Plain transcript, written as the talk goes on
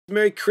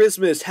Merry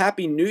Christmas,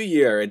 Happy New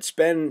Year. It's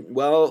been,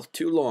 well,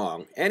 too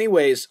long.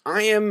 Anyways,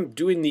 I am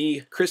doing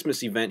the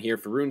Christmas event here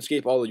for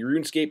RuneScape, all the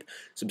RuneScape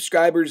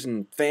subscribers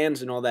and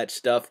fans and all that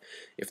stuff.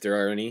 If there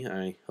are any,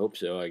 I hope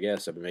so, I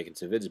guess. I've been making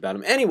some vids about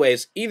them.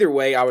 Anyways, either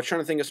way, I was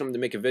trying to think of something to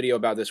make a video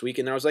about this week,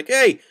 and I was like,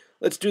 hey,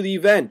 let's do the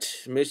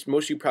event. Most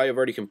of you probably have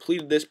already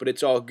completed this, but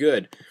it's all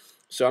good.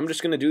 So I'm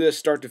just going to do this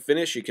start to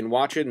finish. You can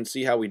watch it and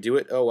see how we do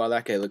it. Oh, wow,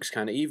 that guy looks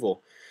kind of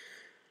evil.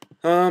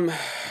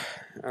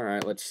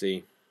 Alright, let's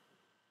see.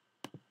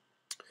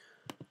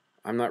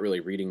 I'm not really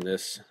reading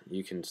this.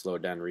 You can slow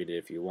it down and read it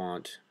if you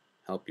want.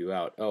 Help you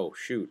out. Oh,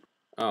 shoot.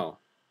 Oh.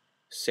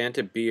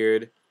 Santa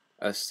beard,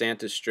 a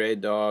Santa stray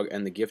dog,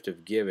 and the gift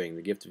of giving.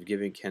 The gift of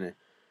giving can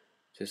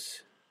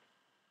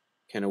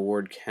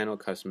award kennel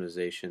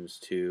customizations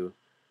to...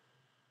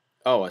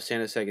 Oh, a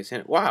Santa second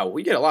Santa. Wow,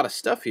 we get a lot of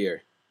stuff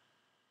here.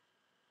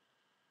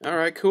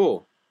 Alright,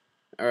 cool.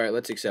 Alright,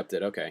 let's accept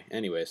it. Okay,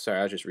 anyway, sorry,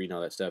 I was just reading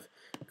all that stuff.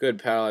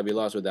 Good pal, I'd be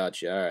lost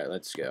without you. Alright,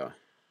 let's go.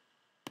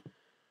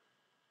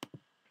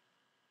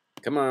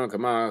 Come on,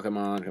 come on, come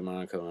on, come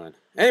on, come on.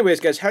 Anyways,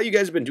 guys, how you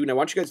guys been doing? I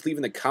want you guys to leave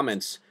in the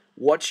comments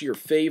what's your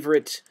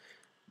favorite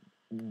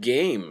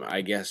game,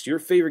 I guess. Your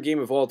favorite game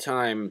of all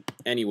time,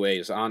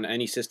 anyways, on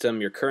any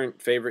system. Your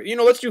current favorite... You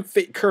know, let's do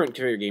current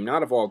favorite game,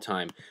 not of all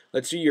time.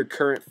 Let's do your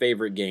current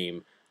favorite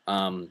game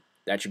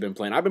that you've been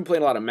playing. I've been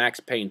playing a lot of Max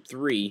Payne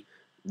 3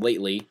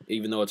 lately,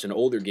 even though it's an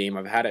older game.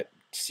 I've had it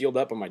sealed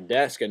up on my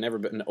desk. I've never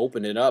been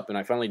opened it up, and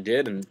I finally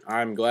did, and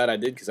I'm glad I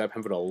did because I've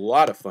having a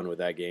lot of fun with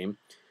that game.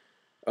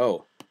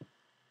 Oh.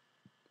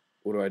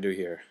 What do I do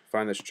here?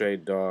 Find the stray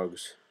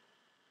dogs.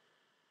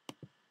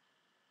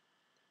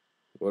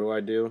 What do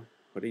I do?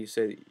 What do you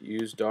say?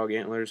 Use dog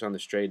antlers on the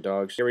stray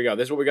dogs. Here we go.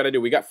 This is what we got to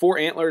do. We got 4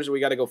 antlers. We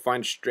got to go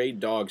find stray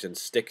dogs and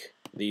stick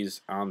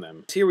these on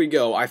them. So here we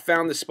go. I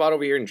found this spot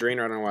over here in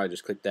Drainer. I don't know why I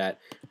just clicked that.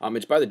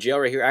 It's by the jail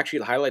right here. Actually,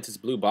 it highlights this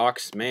blue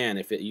box. Man,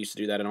 if it used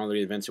to do that in all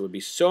the events, it would be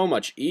so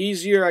much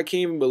easier. I can't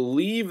even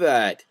believe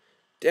that.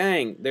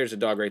 Dang. There's a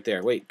dog right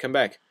there. Wait, come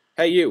back.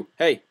 Hey, you.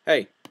 Hey,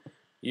 hey.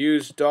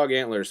 Use dog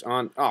antlers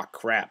on... Oh,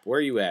 crap. Where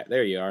are you at?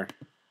 There you are.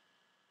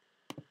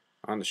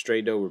 On the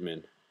stray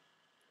Doberman.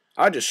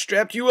 I just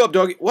strapped you up,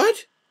 doggy.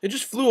 What? It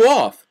just flew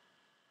off.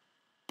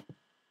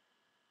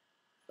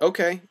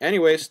 Okay.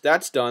 Anyways,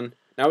 that's done.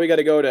 Now we got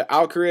to go to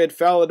Alcarid,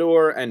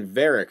 Falador, and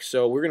Varric.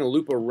 So we're going to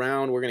loop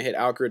around. We're going to hit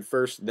Alcarid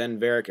first, then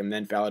Varric, and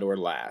then Falador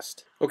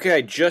last. Okay,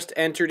 I just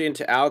entered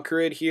into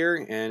Alcarid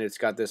here, and it's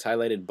got this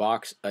highlighted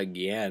box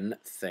again,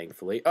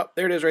 thankfully. Oh,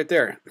 there it is right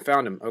there.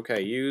 Found him.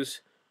 Okay,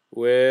 use...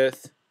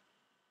 with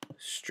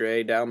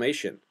stray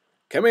Dalmatian.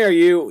 Come here,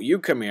 you. You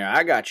come here.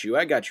 I got you.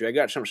 I got you. I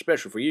got something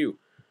special for you.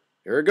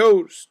 Here it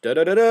goes. Da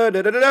da da da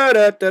da da da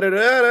da da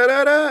da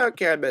da da.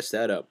 Okay, I messed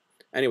that up.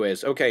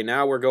 Anyways, okay,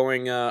 now we're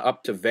going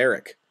up to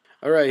Varric.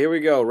 Alright, here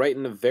we go. Right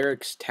in the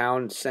Varric's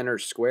town center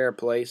square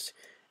place.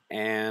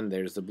 And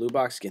there's the blue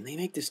box again. They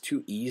make this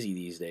too easy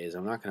these days.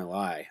 I'm not gonna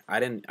lie.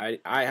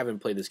 I haven't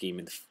played this game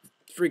in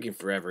freaking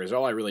forever.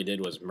 All I really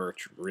did was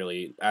merch,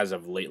 really, as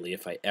of lately,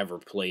 if I ever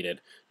played it,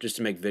 just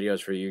to make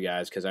videos for you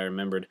guys, because I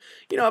remembered,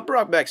 you know, it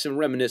brought back some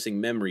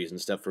reminiscing memories and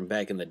stuff from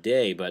back in the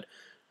day, but,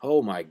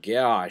 oh my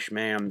gosh,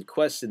 man, the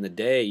quests in the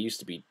day used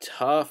to be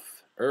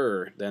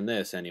tougher than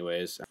this,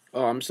 anyways.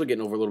 Oh, I'm still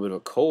getting over a little bit of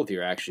a cold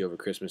here, actually, over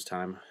Christmas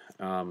time,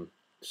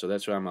 so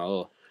that's why I'm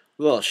a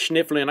little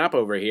sniffling up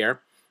over here,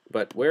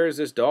 but where is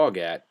this dog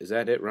at? Is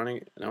that it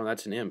running? No,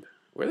 that's an imp.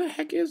 Where the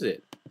heck is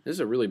it? This is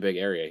a really big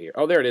area here.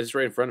 Oh, there it is. It's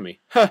right in front of me.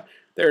 Ha!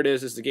 There it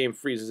is. As the game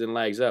freezes and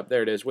lags up.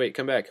 There it is. Wait,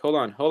 come back. Hold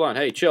on. Hold on.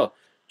 Hey, chill.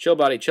 Chill,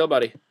 buddy. Chill,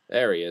 buddy.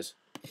 There he is.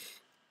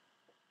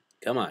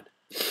 Come on.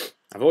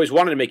 I've always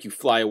wanted to make you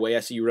fly away.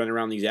 I see you running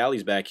around these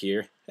alleys back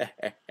here.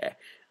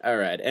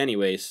 Alright,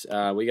 anyways,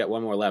 we got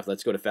one more left.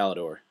 Let's go to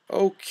Falador.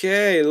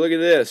 Okay, look at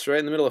this. Right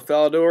in the middle of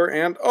Falador.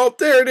 And, oh,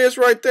 there it is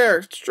right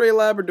there. Stray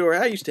Labrador.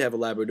 I used to have a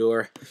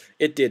Labrador.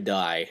 It did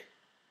die.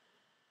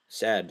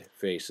 Sad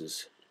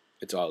faces.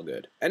 It's all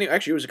good. Anyway,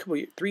 actually, it was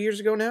 3 years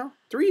ago now?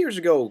 3 years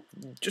ago,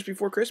 just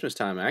before Christmas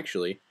time,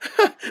 actually.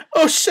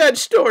 Oh, sad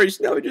stories.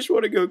 Now I just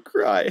want to go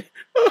cry.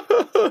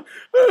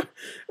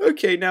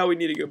 Okay, now we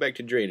need to go back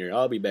to Drainer.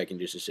 I'll be back in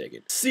just a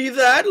second. See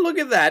that? Look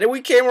at that. And we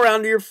came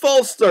around here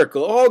full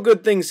circle. All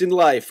good things in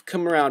life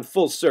come around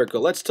full circle.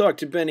 Let's talk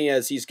to Benny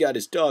as he's got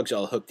his dogs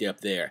all hooked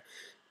up there.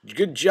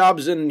 Good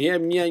jobs and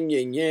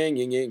Dalmatian.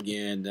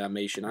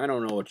 I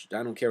don't know what...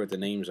 I don't care what the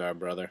names are,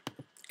 brother.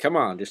 Come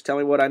on, just tell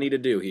me what I need to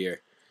do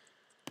here.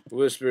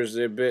 Whispers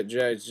a bit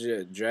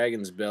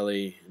dragon's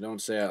belly.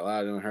 Don't say out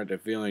loud. Don't hurt their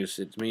feelings.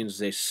 It means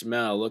they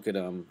smell. Look at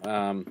them.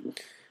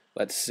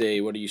 Let's see.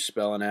 What are you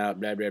spelling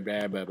out? Blah, blah,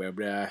 blah, blah, blah,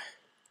 blah.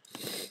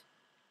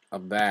 A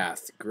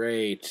bath.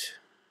 Great.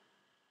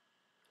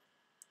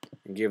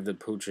 And give the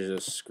pooches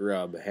a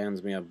scrub.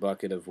 Hands me a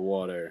bucket of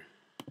water.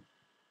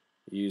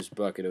 Use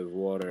bucket of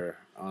water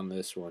on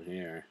this one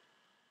here.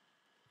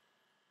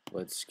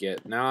 Let's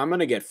get... Now, I'm going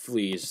to get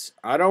fleas.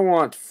 I don't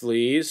want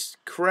fleas.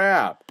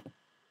 Crap.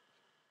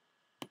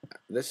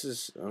 This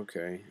is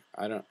okay.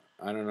 I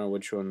don't know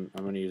which one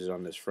I'm gonna use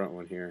on this front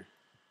one here.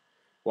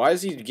 Why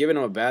is he giving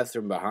him a bath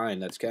from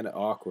behind? That's kind of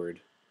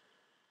awkward.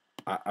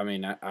 I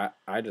mean,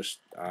 I just,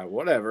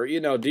 whatever. You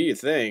know, do your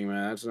thing,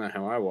 man. That's not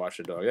how I wash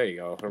a dog. There you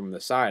go. From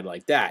the side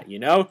like that, you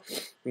know?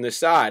 From the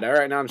side. All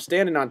right, now I'm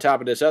standing on top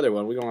of this other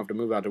one. We're going to have to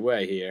move out the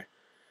way here.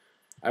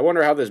 I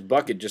wonder how this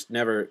bucket just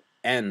never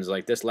ends.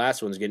 Like, this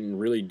last one's getting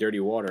really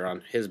dirty water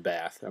on his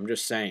bath. I'm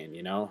just saying,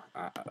 you know?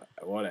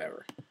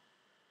 Whatever.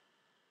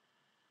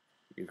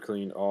 You've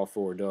cleaned all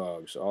 4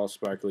 dogs. All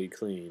sparkly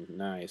clean.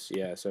 Nice.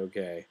 Yes,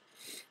 okay.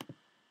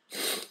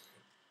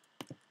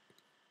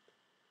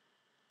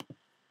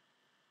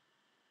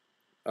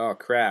 Oh,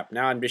 crap.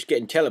 Now I'm just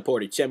getting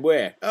teleported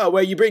somewhere. Oh,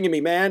 where are you bringing me,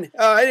 man?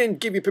 Oh, I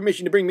didn't give you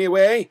permission to bring me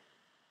away.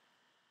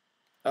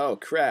 Oh,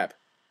 crap.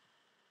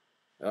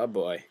 Oh,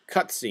 boy.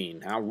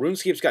 Cutscene. Now,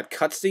 RuneScape's got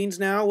cutscenes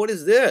now? What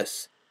is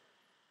this?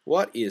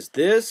 What is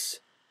this?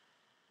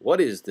 What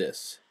is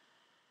this?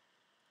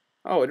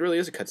 Oh, it really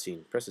is a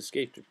cutscene. Press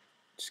escape to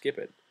skip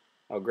it.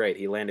 Oh, great.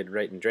 He landed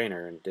right in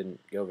Drainer and didn't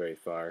go very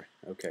far.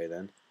 Okay,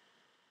 then.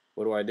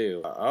 What do I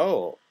do?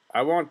 Oh,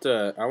 I want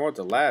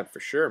the lab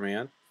for sure,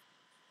 man.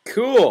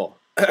 Cool.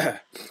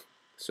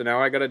 So now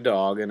I got a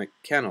dog and a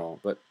kennel,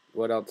 but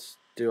what else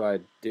do I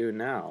do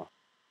now?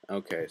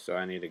 Okay, so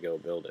I need to go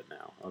build it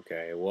now.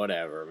 Okay,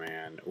 whatever,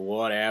 man.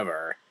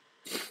 Whatever.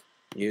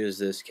 Use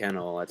this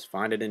kennel. Let's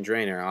find it in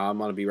Drainer. I'm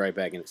going to be right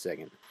back in a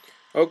second.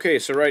 Okay,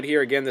 so right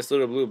here, again, this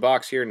little blue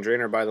box here in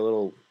Drainer by the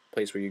little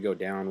place where you go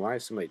down. Why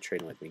is somebody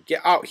trading with me?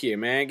 Get out here,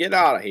 man. Get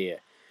out of here.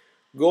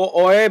 Go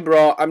away,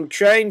 bro. I'm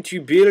trying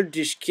to build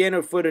this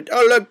kennel for the...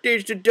 Oh, look,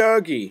 there's the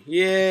doggy.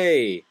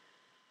 Yay.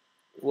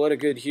 What a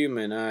good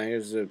human.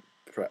 Here's a...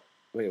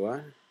 Wait,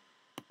 what?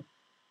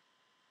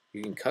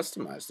 You can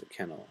customize the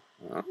kennel.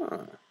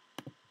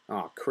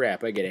 Oh,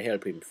 crap. I gotta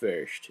help him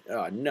first.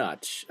 Oh,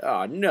 nuts.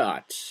 Oh,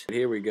 nuts.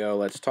 Here we go.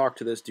 Let's talk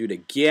to this dude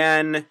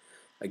again.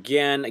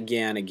 Again.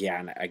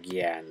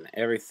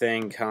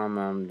 Everything come.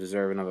 I'm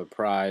deserving of a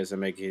prize. I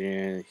make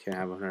it. Can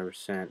have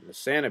 100%. The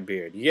Santa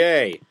beard.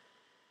 Yay.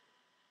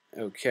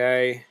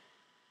 Okay.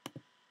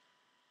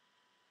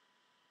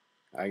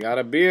 I got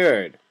a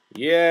beard.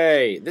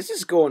 Yay. This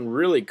is going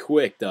really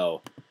quick,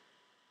 though.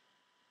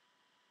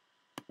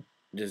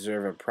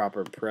 Deserve a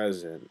proper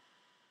present.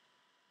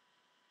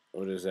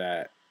 What is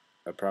that?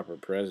 A proper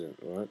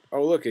present? What?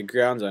 Oh, look, it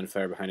ground's on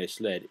fire behind his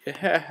sled. Ha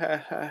ha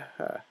ha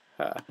ha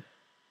ha.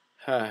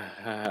 Ha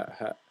ha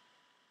ha.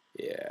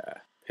 Yeah.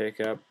 Pick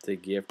up the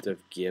gift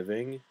of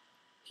giving.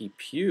 He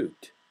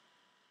puked.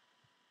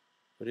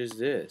 What is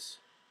this?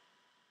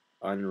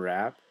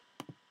 Unwrap.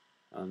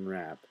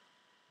 Unwrap.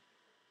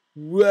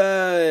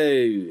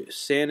 Whoa!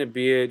 Santa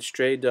beard,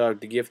 stray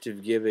dog, the gift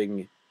of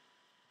giving.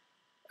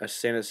 A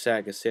Santa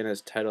sack, a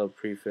Santa's title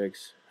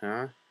prefix.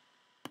 Huh?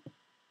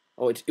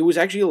 Oh, it was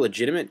actually a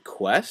legitimate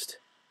quest?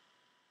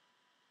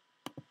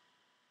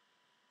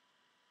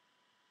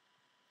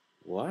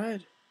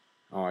 What?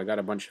 Oh, I got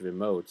a bunch of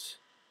emotes.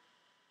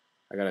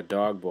 I got a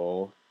dog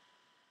bowl.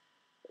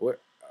 What?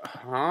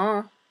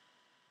 Huh?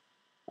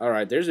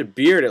 Alright, there's a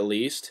beard at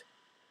least.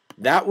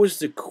 That was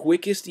the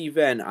quickest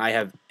event I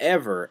have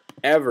ever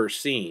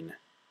seen.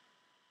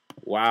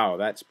 Wow,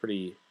 that's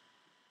pretty...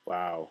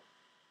 Wow.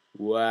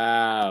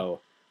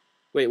 Wow.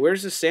 Wait,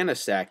 where's the Santa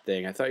sack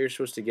thing? I thought you were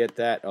supposed to get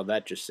that. Oh,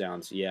 that just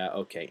sounds... Yeah,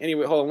 okay.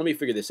 Anyway, hold on. Let me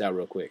figure this out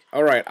real quick.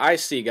 Alright, I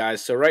see,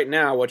 guys. So right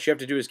now, what you have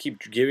to do is keep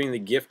giving the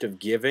gift of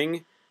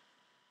giving.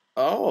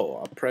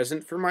 Oh, a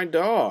present for my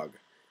dog.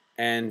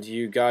 And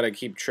you gotta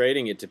keep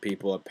trading it to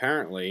people,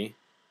 apparently.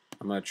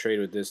 I'm gonna trade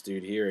with this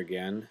dude here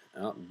again.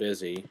 Oh,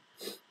 busy.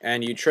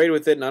 And you trade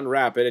with it and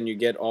unwrap it, and you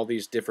get all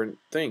these different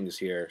things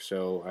here.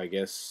 So I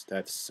guess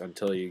that's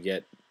until you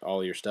get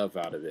all your stuff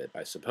out of it,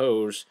 I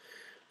suppose.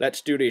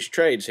 Let's do these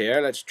trades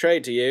here. Let's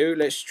trade to you.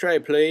 Let's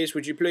trade, please.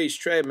 Would you please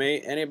trade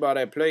me?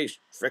 Anybody, please?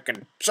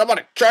 Frickin'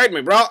 somebody trade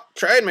me, bro.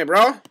 Trade me,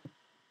 bro.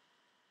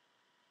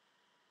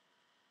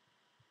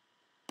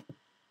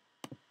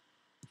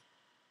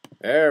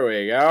 There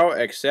we go.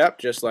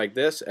 Accept, just like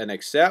this, and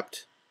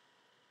accept.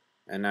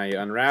 And now you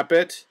unwrap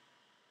it.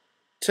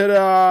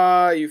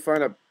 Ta-da! You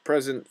find a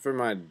present for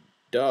my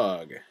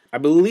dog. I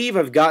believe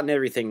I've gotten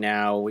everything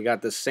now. We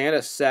got the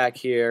Santa sack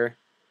here.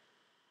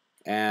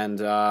 And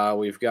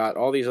we've got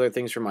all these other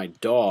things for my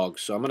dog.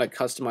 So I'm going to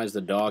customize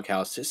the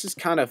doghouse. This is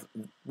kind of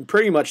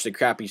pretty much the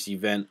crappiest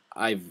event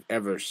I've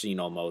ever seen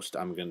almost,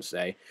 I'm going to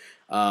say.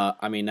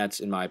 I mean, that's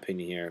in my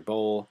opinion here.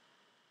 Bowl.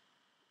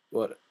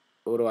 What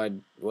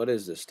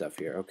is this stuff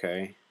here?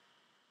 Okay.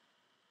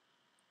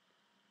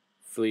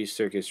 Flea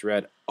Circus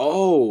Red.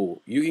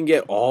 Oh, you can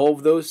get all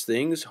of those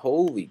things?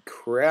 Holy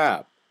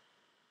crap.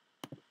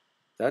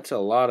 That's a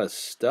lot of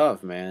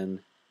stuff, man.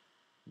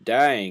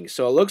 Dang.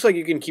 So it looks like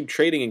you can keep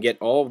trading and get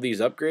all of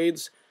these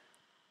upgrades.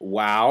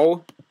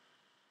 Wow.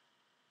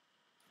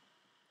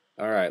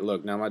 Alright,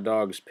 look. Now my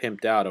dog's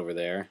pimped out over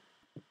there.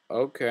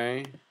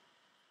 Okay.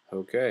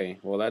 Okay.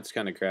 Well, that's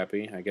kind of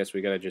crappy. I guess we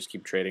gotta just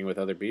keep trading with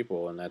other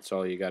people, and that's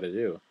all you gotta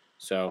do.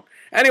 So,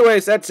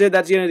 anyways, that's it.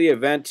 That's the end of the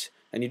event.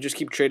 and you just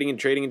keep trading and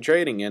trading and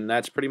trading, and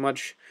that's pretty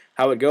much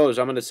how it goes.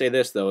 I'm going to say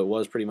this, though. It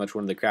was pretty much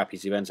one of the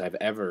crappiest events I've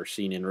ever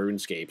seen in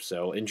RuneScape.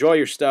 So enjoy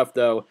your stuff,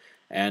 though,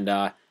 and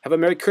have a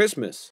Merry Christmas.